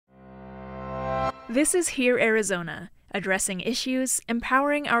This is Hear Arizona, addressing issues,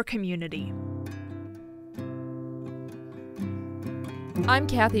 empowering our community. I'm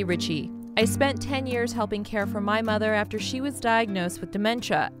Kathy Ritchie. I spent 10 years helping care for my mother after she was diagnosed with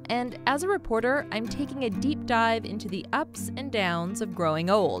dementia, and as a reporter, I'm taking a deep dive into the ups and downs of growing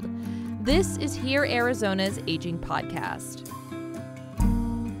old. This is Hear Arizona's Aging Podcast.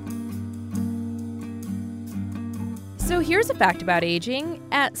 So here's a fact about aging.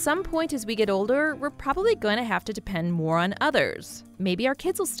 At some point as we get older, we're probably going to have to depend more on others. Maybe our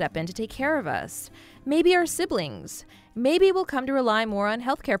kids will step in to take care of us. Maybe our siblings. Maybe we'll come to rely more on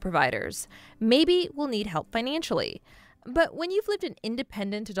healthcare providers. Maybe we'll need help financially. But when you've lived an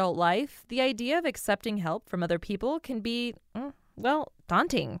independent adult life, the idea of accepting help from other people can be,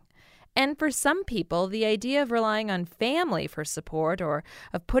 daunting. And for some people, the idea of relying on family for support or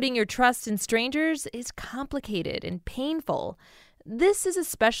of putting your trust in strangers is complicated and painful. This is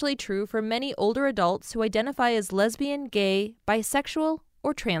especially true for many older adults who identify as lesbian, gay, bisexual,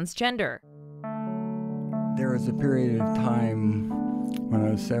 or transgender. There was a period of time when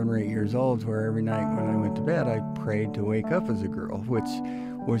I was 7 or 8 years old where every night when I went to bed, I prayed to wake up as a girl, which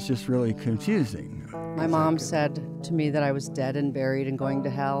was just really confusing. My mom said to me that I was dead and buried and going to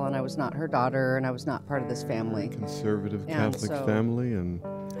hell, and I was not her daughter, and I was not part of this family. Conservative Catholic family, and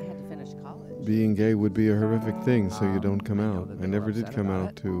I had to finish college. Being gay would be a horrific thing, so you don't come out. I never did come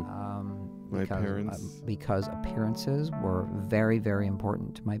out to my parents. Because appearances were very, very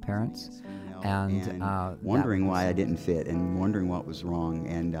important to my parents. And wondering why I didn't fit, and wondering what was wrong,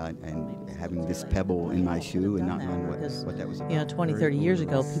 and having this pebble in my shoe and not knowing what that was about. 20, 30 years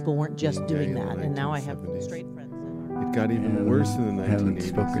ago, people weren't just doing that, and now I have straight friends. It got even worse in the 1980s. I haven't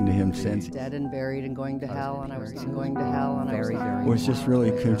spoken to him since. Dead and buried and going to hell, and I was going to hell, and I was not. It was just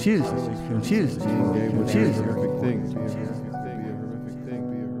really confusing. Being gay would be a horrific thing.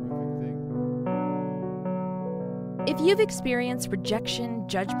 If you've experienced rejection,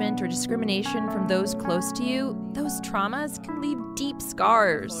 judgment, or discrimination from those close to you, those traumas can leave deep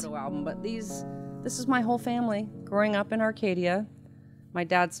scars. Photo album, but this is my whole family growing up in Arcadia. My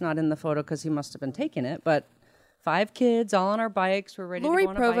dad's not in the photo because he must have been taking it, but 5 kids all on our bikes. We're ready Lori to go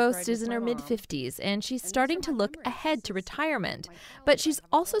on a bike ride Provost is in her mid-50s, and she's And starting these to are my look memories. ahead to retirement. But she's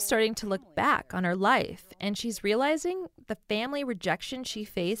also starting to look back on her life, and she's realizing the family rejection she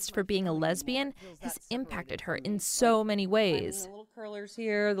faced for being a lesbian has impacted her in so many ways. The little curlers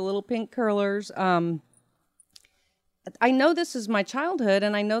here, the little pink curlers. I know this is my childhood,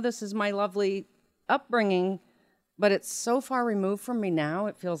 and I know this is my lovely upbringing, but it's so far removed from me now,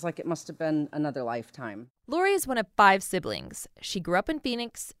 it feels like it must have been another lifetime. Lori is one of 5 siblings. She grew up in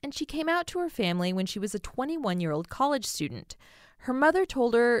Phoenix, and she came out to her family when she was a 21-year-old college student. Her mother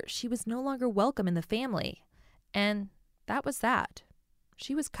told her she was no longer welcome in the family, and that was that.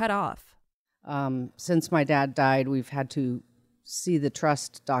 She was cut off. Since my dad died, we've had to see the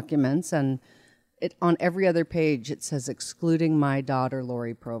trust documents, and on every other page it says excluding my daughter,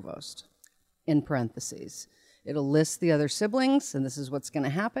 Lori Provost, in parentheses. It'll list the other siblings, and this is what's going to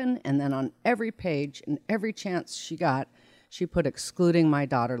happen. And then on every page and every chance she got, she put excluding my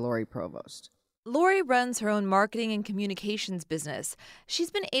daughter, Lori Provost. Lori runs her own marketing and communications business.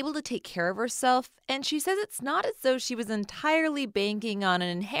 She's been able to take care of herself, and she says it's not as though she was entirely banking on an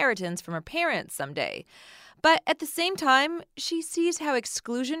inheritance from her parents someday. But at the same time, she sees how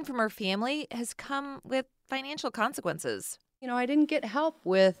exclusion from her family has come with financial consequences. I didn't get help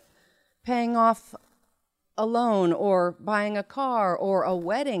with paying off a loan or buying a car or a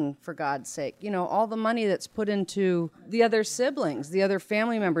wedding, for God's sake. All the money that's put into the other siblings, the other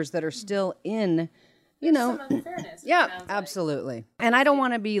family members that are still in, Some unfairness. Yeah, absolutely. And I don't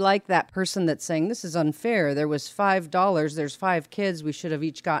want to be like that person that's saying, this is unfair. There was $5. There's 5 kids. We should have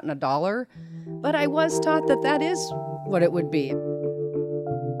each gotten $1. But I was taught that is what it would be.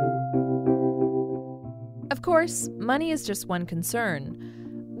 Of course, money is just one concern.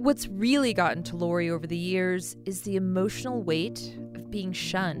 What's really gotten to Lori over the years is the emotional weight of being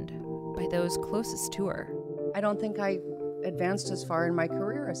shunned by those closest to her. I don't think I advanced as far in my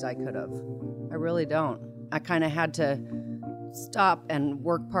career as I could have. I really don't. I kind of had to stop and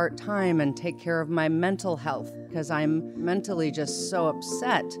work part-time and take care of my mental health because I'm mentally just so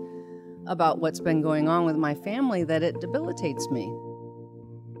upset about what's been going on with my family that it debilitates me.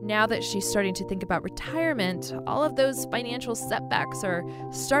 Now that she's starting to think about retirement, all of those financial setbacks are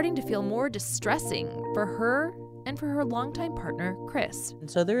starting to feel more distressing for her and for her longtime partner, Chris. And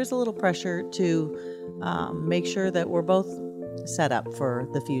so there is a little pressure to make sure that we're both set up for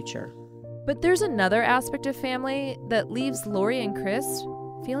the future. But there's another aspect of family that leaves Lori and Chris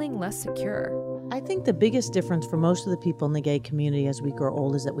feeling less secure. I think the biggest difference for most of the people in the gay community as we grow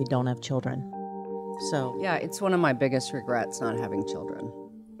old is that we don't have children. So Yeah, it's one of my biggest regrets not having children.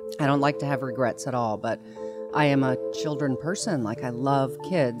 I don't like to have regrets at all, but I am a children person. Like, I love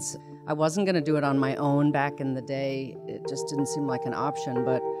kids. I wasn't going to do it on my own back in the day. It just didn't seem like an option,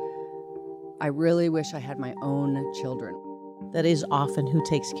 but I really wish I had my own children. that is often who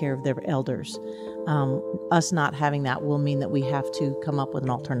takes care of their elders. Us not having that will mean that we have to come up with an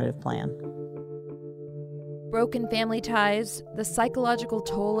alternative plan. Broken family ties, the psychological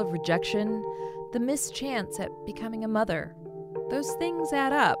toll of rejection, the missed chance at becoming a mother. Those things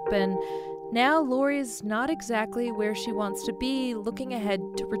add up, and now Lori's not exactly where she wants to be looking ahead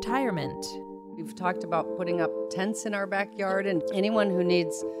to retirement. We've talked about putting up tents in our backyard and anyone who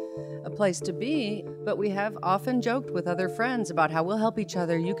needs a place to be, but we have often joked with other friends about how we'll help each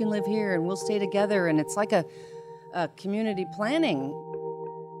other. You can live here and we'll stay together, and it's like a community planning.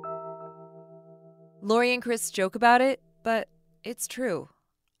 Lori and Chris joke about it, but it's true.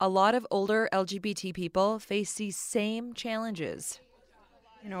 A lot of older LGBT people face these same challenges.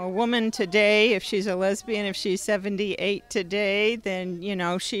 You know, a woman today, if she's a lesbian, if she's 78 today, then, you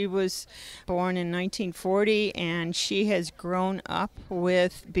know, she was born in 1940 and she has grown up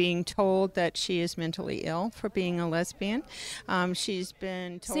with being told that she is mentally ill for being a lesbian. She's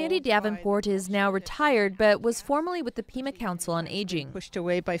been told Sandy Davenport is now retired, but was formerly with the Pima Council on Aging. Pushed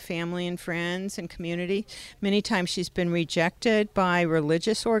away by family and friends and community. Many times she's been rejected by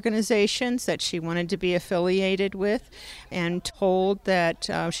religious organizations that she wanted to be affiliated with and told that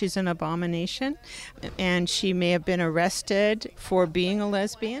she's an abomination, and she may have been arrested for being a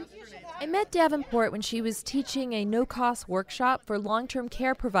lesbian. I met Davenport when she was teaching a no-cost workshop for long-term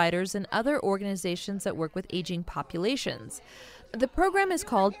care providers and other organizations that work with aging populations. The program is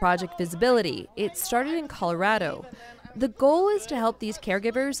called Project Visibility. It started in Colorado. The goal is to help these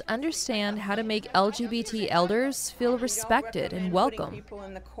caregivers understand how to make LGBT elders feel respected and welcome. People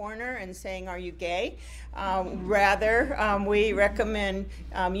in the corner and saying, "Are you gay?" We recommend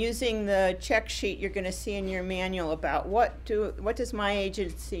using the check sheet you're going to see in your manual about what does my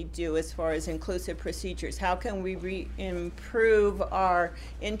agency do as far as inclusive procedures? How can we improve our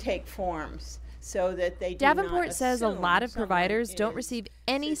intake forms? So that they do Davenport not says a lot of someone providers don't receive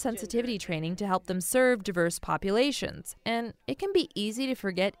any sensitivity training to help them serve diverse populations, and it can be easy to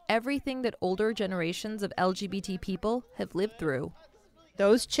forget everything that older generations of LGBT people have lived through.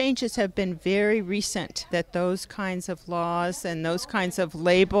 Those changes have been very recent, that those kinds of laws and those kinds of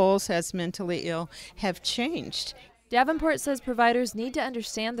labels as mentally ill have changed. Davenport says providers need to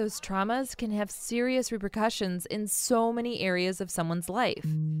understand those traumas can have serious repercussions in so many areas of someone's life.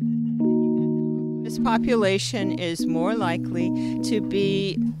 This population is more likely to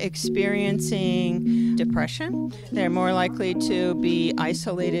be experiencing depression. They're more likely to be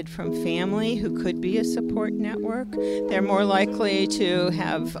isolated from family, who could be a support network. They're more likely to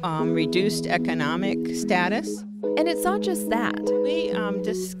have reduced economic status. And it's not just that. We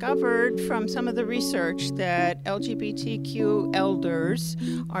discovered from some of the research that LGBTQ elders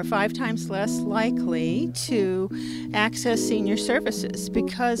are 5 times less likely to access senior services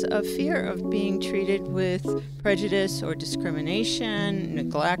because of fear of being treated with prejudice or discrimination,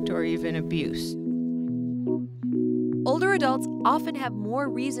 neglect, or even abuse. Older adults often have more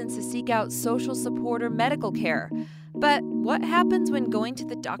reasons to seek out social support or medical care. But what happens when going to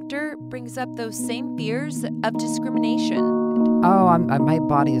the doctor brings up those same fears of discrimination? Oh, my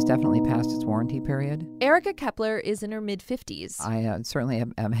body is definitely past its warranty period. Erica Kepler is in her mid-50s. I certainly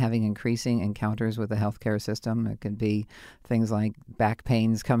am having increasing encounters with the healthcare system. It could be things like back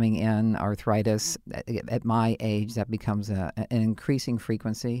pains coming in, arthritis. At my age, that becomes an increasing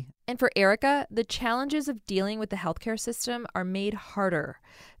frequency. And for Erica, the challenges of dealing with the healthcare system are made harder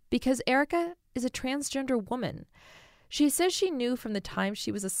because Erica is a transgender woman. She says she knew from the time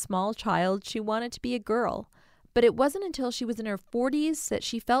she was a small child she wanted to be a girl, but it wasn't until she was in her 40s that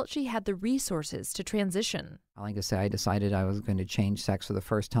she felt she had the resources to transition. Like I say, I decided I was going to change sex for the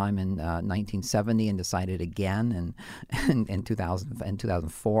first time in 1970 and decided again in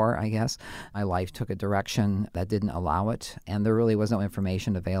 2004, I guess. My life took a direction that didn't allow it, and there really was no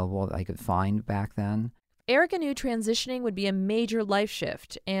information available that I could find back then. Erica knew transitioning would be a major life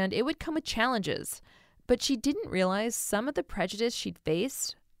shift, and it would come with challenges. But she didn't realize some of the prejudice she'd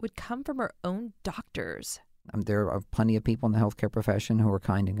faced would come from her own doctors. There are plenty of people in the healthcare profession who are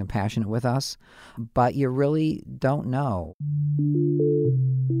kind and compassionate with us, but you really don't know. I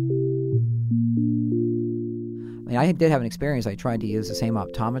mean, I did have an experience. I tried to use the same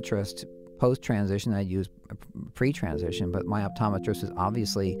optometrist post-transition I'd used pre-transition, but my optometrist was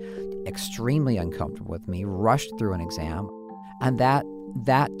obviously extremely uncomfortable with me, rushed through an exam, and that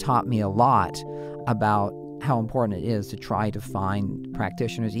taught me a lot about how important it is to try to find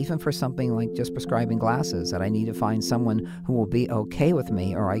practitioners, even for something like just prescribing glasses, that I need to find someone who will be okay with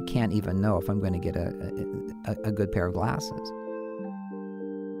me, or I can't even know if I'm going to get a good pair of glasses.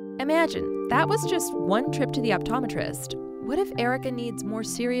 Imagine, that was just one trip to the optometrist. What if Erica needs more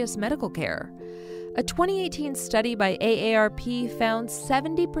serious medical care? A 2018 study by AARP found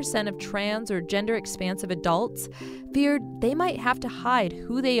 70% of trans or gender-expansive adults feared they might have to hide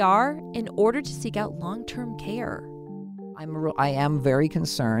who they are in order to seek out long-term care. I am very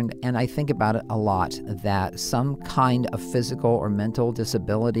concerned, and I think about it a lot, that some kind of physical or mental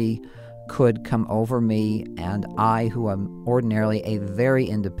disability could come over me, and I, who am ordinarily a very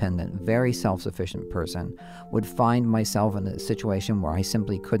independent, very self-sufficient person, would find myself in a situation where I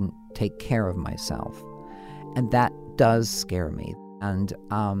simply couldn't take care of myself. And that does scare me. And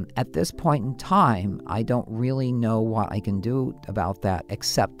at this point in time, I don't really know what I can do about that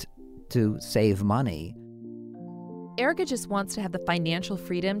except to save money. Erica just wants to have the financial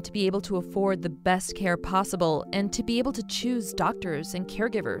freedom to be able to afford the best care possible and to be able to choose doctors and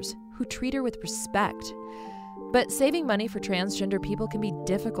caregivers who treat her with respect. But saving money for transgender people can be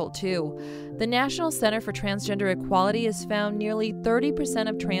difficult too. The National Center for Transgender Equality has found nearly 30%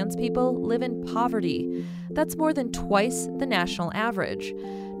 of trans people live in poverty. That's more than twice the national average.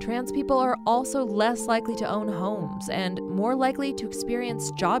 Trans people are also less likely to own homes and more likely to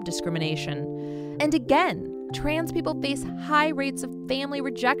experience job discrimination. And again, trans people face high rates of family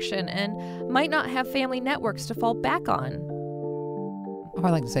rejection and might not have family networks to fall back on. I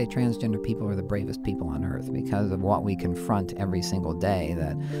like to say transgender people are the bravest people on earth because of what we confront every single day,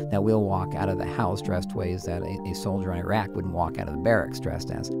 that we'll walk out of the house dressed ways that a soldier in Iraq wouldn't walk out of the barracks dressed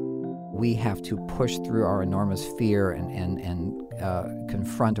as. We have to push through our enormous fear and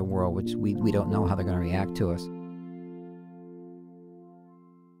confront a world which we don't know how they're going to react to us.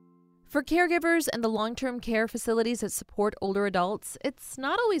 For caregivers and the long-term care facilities that support older adults, it's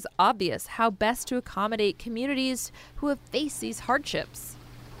not always obvious how best to accommodate communities who have faced these hardships.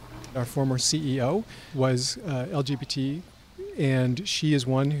 Our former CEO was LGBT, and she is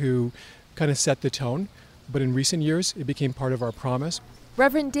one who kind of set the tone. But in recent years, it became part of our promise.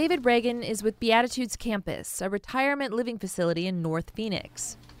 Reverend David Reagan is with Beatitudes Campus, a retirement living facility in North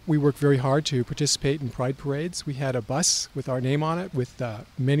Phoenix. We worked very hard to participate in pride parades. We had a bus with our name on it with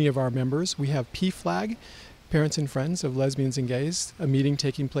many of our members. We have PFLAG, Parents and Friends of Lesbians and Gays, a meeting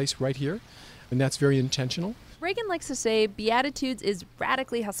taking place right here, and that's very intentional. Reagan likes to say Beatitudes is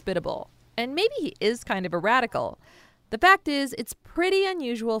radically hospitable, and maybe he is kind of a radical. The fact is, it's pretty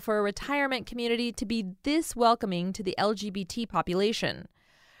unusual for a retirement community to be this welcoming to the LGBT population.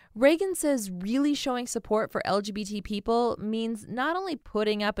 Reagan says really showing support for LGBT people means not only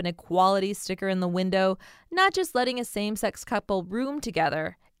putting up an equality sticker in the window, not just letting a same-sex couple room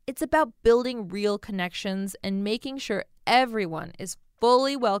together. It's about building real connections and making sure everyone is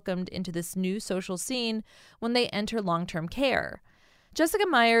fully welcomed into this new social scene when they enter long-term care. Jessica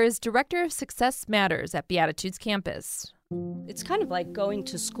Meyer is Director of Success Matters at Beatitudes Campus. It's kind of like going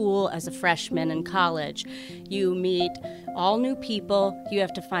to school as a freshman in college. You meet all new people, you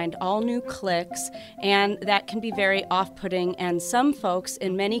have to find all new cliques, and that can be very off-putting, and some folks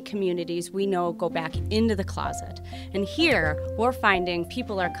in many communities we know go back into the closet. And here, we're finding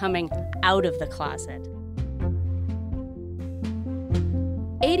people are coming out of the closet.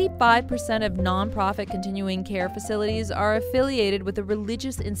 85% of nonprofit continuing care facilities are affiliated with a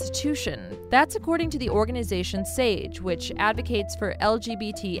religious institution. That's according to the organization SAGE, which advocates for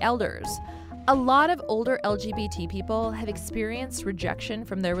LGBT elders. A lot of older LGBT people have experienced rejection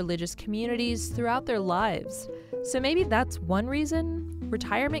from their religious communities throughout their lives. So maybe that's one reason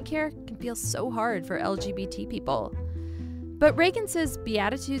retirement care can feel so hard for LGBT people. But Reagan says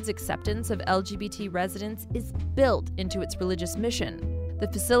Beatitudes' acceptance of LGBT residents is built into its religious mission. The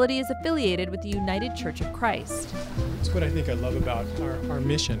facility is affiliated with the United Church of Christ. That's what I think I love about our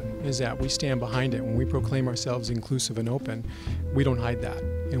mission, is that we stand behind it. When we proclaim ourselves inclusive and open, we don't hide that.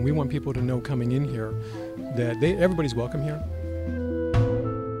 And we want people to know coming in here that everybody's welcome here.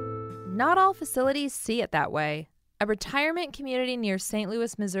 Not all facilities see it that way. A retirement community near St.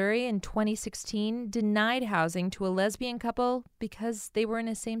 Louis, Missouri in 2016 denied housing to a lesbian couple because they were in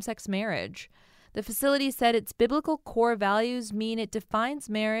a same-sex marriage. The facility said its biblical core values mean it defines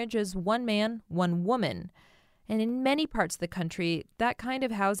marriage as one man, one woman. And in many parts of the country, that kind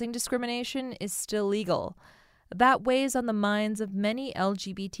of housing discrimination is still legal. That weighs on the minds of many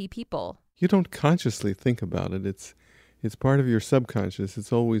LGBT people. You don't consciously think about it. It's part of your subconscious.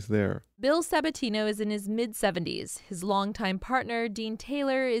 It's always there. Bill Sabatino is in his mid-70s. His longtime partner, Dean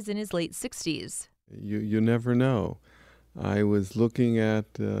Taylor, is in his late 60s. You never know. I was looking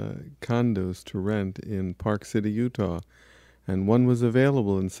at condos to rent in Park City, Utah, and one was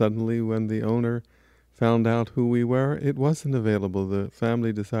available, and suddenly when the owner found out who we were, it wasn't available. The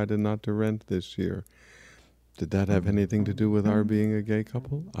family decided not to rent this year. Did that have anything to do with our being a gay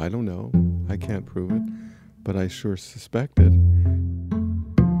couple? I don't know. I can't prove it, but I sure suspect it.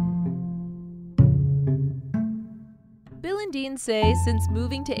 Bill and Dean say since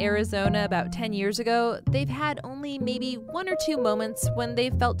moving to Arizona about 10 years ago, they've had only maybe 1 or 2 moments when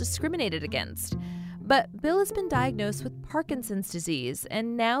they've felt discriminated against. But Bill has been diagnosed with Parkinson's disease,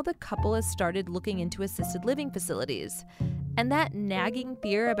 and now the couple has started looking into assisted living facilities. And that nagging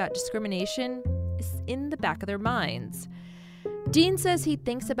fear about discrimination is in the back of their minds. Dean says he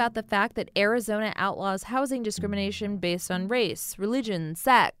thinks about the fact that Arizona outlaws housing discrimination based on race, religion,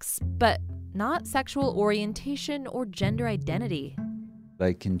 sex, but not sexual orientation or gender identity.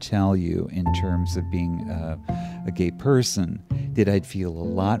 I can tell you in terms of being a gay person that I'd feel a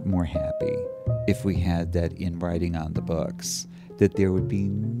lot more happy if we had that in writing on the books, that there would be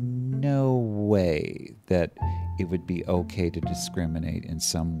no way that it would be okay to discriminate in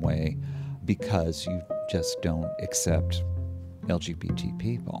some way because you just don't accept LGBT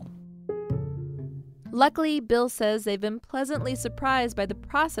people. Luckily, Bill says they've been pleasantly surprised by the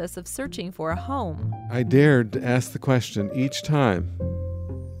process of searching for a home. I dared to ask the question each time,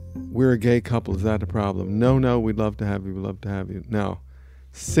 we're a gay couple, is that a problem? No, we'd love to have you, we'd love to have you. Now,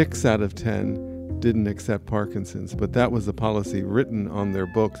 6 out of 10 didn't accept Parkinson's, but that was a policy written on their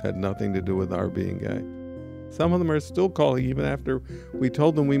books, had nothing to do with our being gay. Some of them are still calling even after we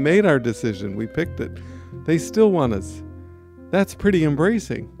told them we made our decision, we picked it. They still want us. That's pretty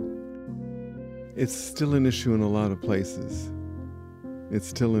embracing. It's still an issue in a lot of places.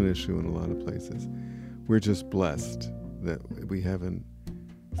 We're just blessed that we haven't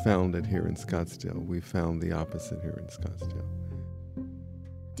found it here in Scottsdale. We found the opposite here in Scottsdale.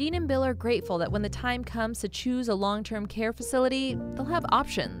 Dean and Bill are grateful that when the time comes to choose a long-term care facility, they'll have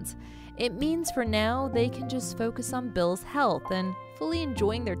options. It means for now they can just focus on Bill's health and fully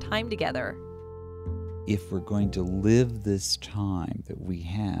enjoying their time together. If we're going to live this time that we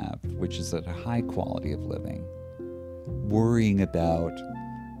have, which is at a high quality of living, worrying about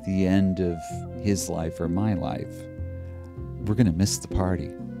the end of his life or my life, we're going to miss the party.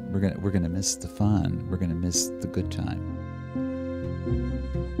 We're going to miss the fun. We're going to miss the good time.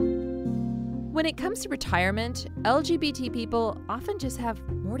 When it comes to retirement, LGBT people often just have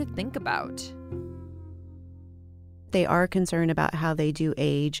more to think about. They are concerned about how they do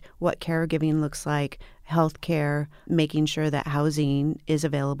age, what caregiving looks like, health care, making sure that housing is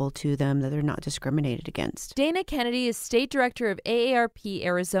available to them, that they're not discriminated against. Dana Kennedy is state director of AARP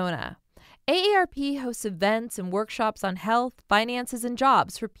Arizona. AARP hosts events and workshops on health, finances, and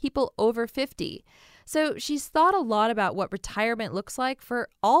jobs for people over 50. So she's thought a lot about what retirement looks like for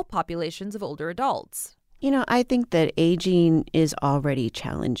all populations of older adults. You know, I think that aging is already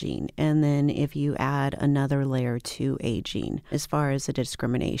challenging. And then if you add another layer to aging, as far as the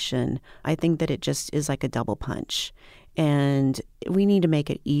discrimination, I think that it just is like a double punch. And we need to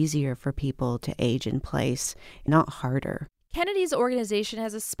make it easier for people to age in place, not harder. Kennedy's organization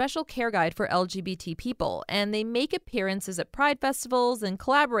has a special care guide for LGBT people, and they make appearances at Pride festivals and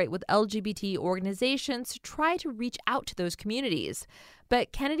collaborate with LGBT organizations to try to reach out to those communities.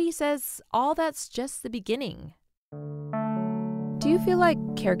 But Kennedy says all that's just the beginning. Do you feel like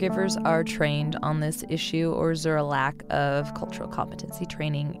caregivers are trained on this issue, or is there a lack of cultural competency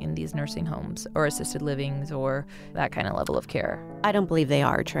training in these nursing homes or assisted livings or that kind of level of care? I don't believe they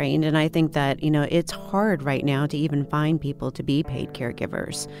are trained, and I think that, it's hard right now to even find people to be paid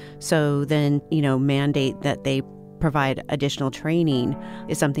caregivers. So then, mandate that they provide additional training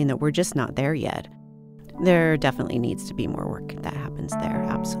is something that we're just not there yet. There definitely needs to be more work that happens there,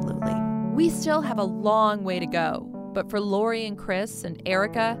 absolutely. We still have a long way to go. But for Lori and Chris and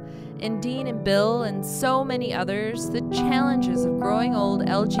Erica and Dean and Bill and so many others, the challenges of growing old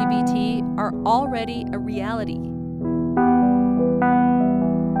LGBT are already a reality.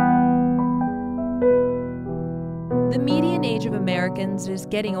 The median age of Americans is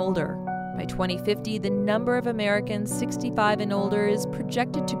getting older. By 2050, the number of Americans 65 and older is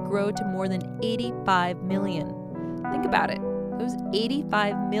projected to grow to more than 85 million. Think about it. Those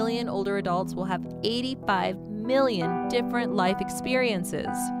 85 million older adults will have 85 million different life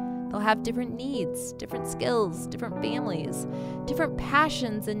experiences. They'll have different needs, different skills, different families, different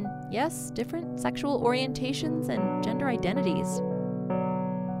passions, and yes, different sexual orientations and gender identities.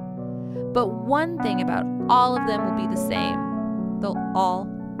 But one thing about all of them will be the same. They'll all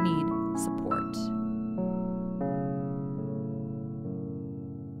need support.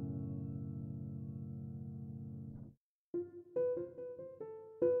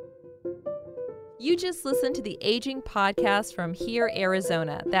 You just listened to the Aging Podcast from Here,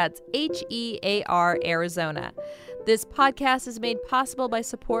 Arizona. That's HEAR, Arizona. This podcast is made possible by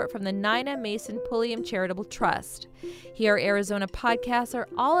support from the Nina Mason Pulliam Charitable Trust. Here, Arizona podcasts are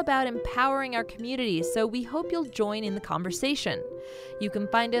all about empowering our community, so we hope you'll join in the conversation. You can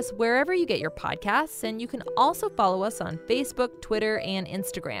find us wherever you get your podcasts, and you can also follow us on Facebook, Twitter, and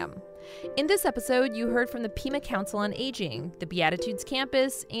Instagram. In this episode, you heard from the Pima Council on Aging, the Beatitudes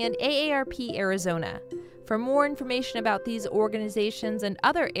Campus, and AARP Arizona. For more information about these organizations and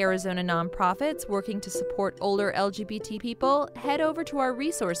other Arizona nonprofits working to support older LGBT people, head over to our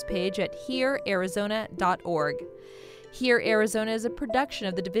resource page at herearizona.org. Here, Arizona is a production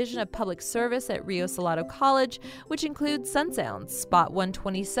of the Division of Public Service at Rio Salado College, which includes Sunsounds, Spot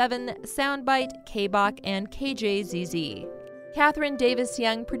 127, Soundbite, KBOC, and KJZZ. Catherine Davis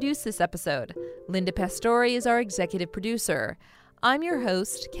Young produced this episode. Linda Pastore is our executive producer. I'm your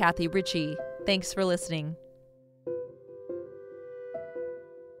host, Kathy Ritchie. Thanks for listening.